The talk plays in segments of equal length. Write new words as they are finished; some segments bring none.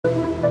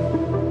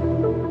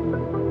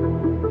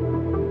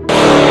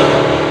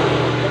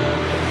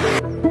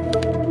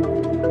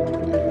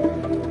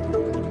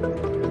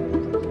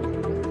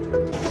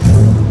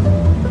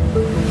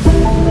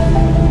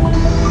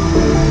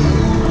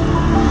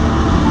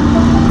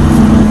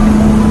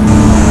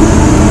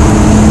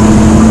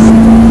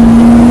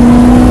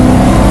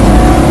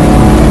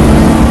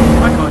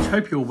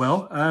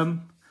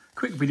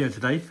quick video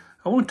today.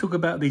 I want to talk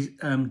about these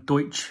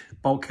Deutsch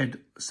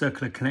bulkhead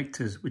circular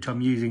connectors, which I'm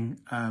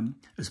using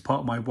as part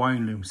of my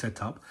wiring loom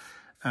setup.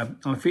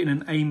 I'm fitting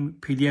an AIM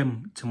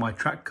PDM to my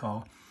track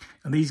car,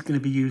 and these are going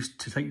to be used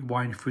to take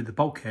wiring through the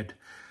bulkhead.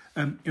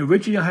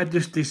 Originally, I had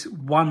just this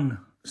one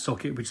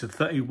socket, which is a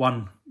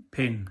 31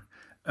 pin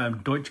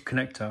Deutsch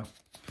connector,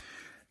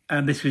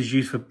 and this was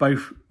used for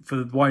both for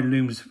the wiring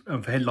looms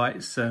and for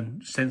headlights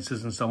and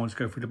sensors and so on to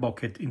go through the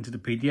bulkhead into the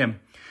PDM.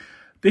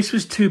 This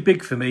was too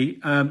big for me,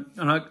 and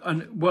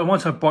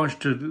once I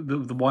branched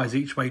the wires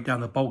each way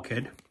down the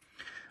bulkhead,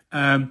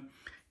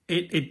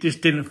 it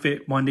just didn't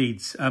fit my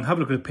needs. Have a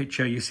look at the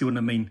picture, you see what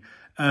I mean.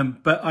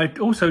 But I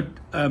also,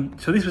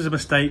 so this was a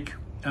mistake,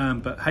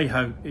 but hey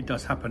ho, it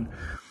does happen.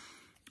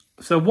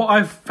 So what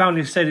I've found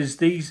instead is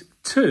these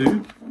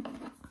two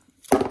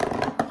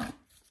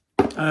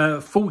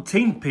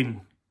 14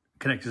 pin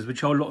connectors,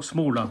 which are a lot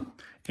smaller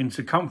in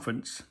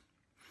circumference.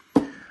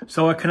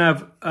 So I can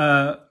have,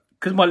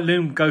 because my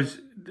loom goes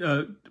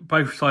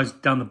both sides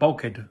down the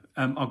bulkhead,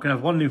 I'm going to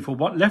have one loom for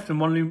one left and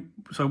one loom,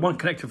 so one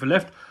connector for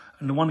left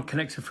and one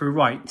connector for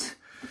right.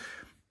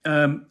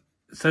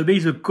 So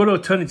these are a good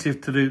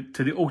alternative to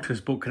the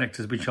autosport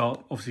connectors, which are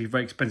obviously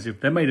very expensive.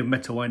 They're made of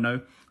metal, I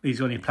know.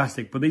 These are only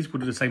plastic, but these will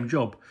do the same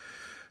job.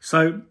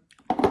 So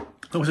I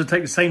also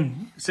take the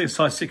same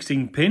size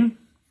 16 pin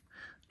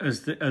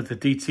as the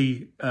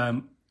DT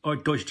or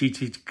Deutsch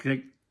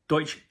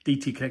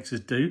DT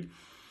connectors do.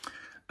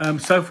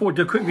 So I thought I'd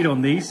do a quick video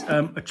on these,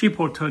 a cheap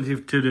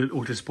alternative to the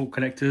autosport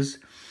connectors,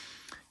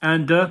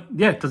 and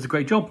yeah, it does a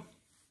great job.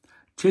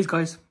 Cheers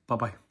guys, bye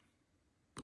bye.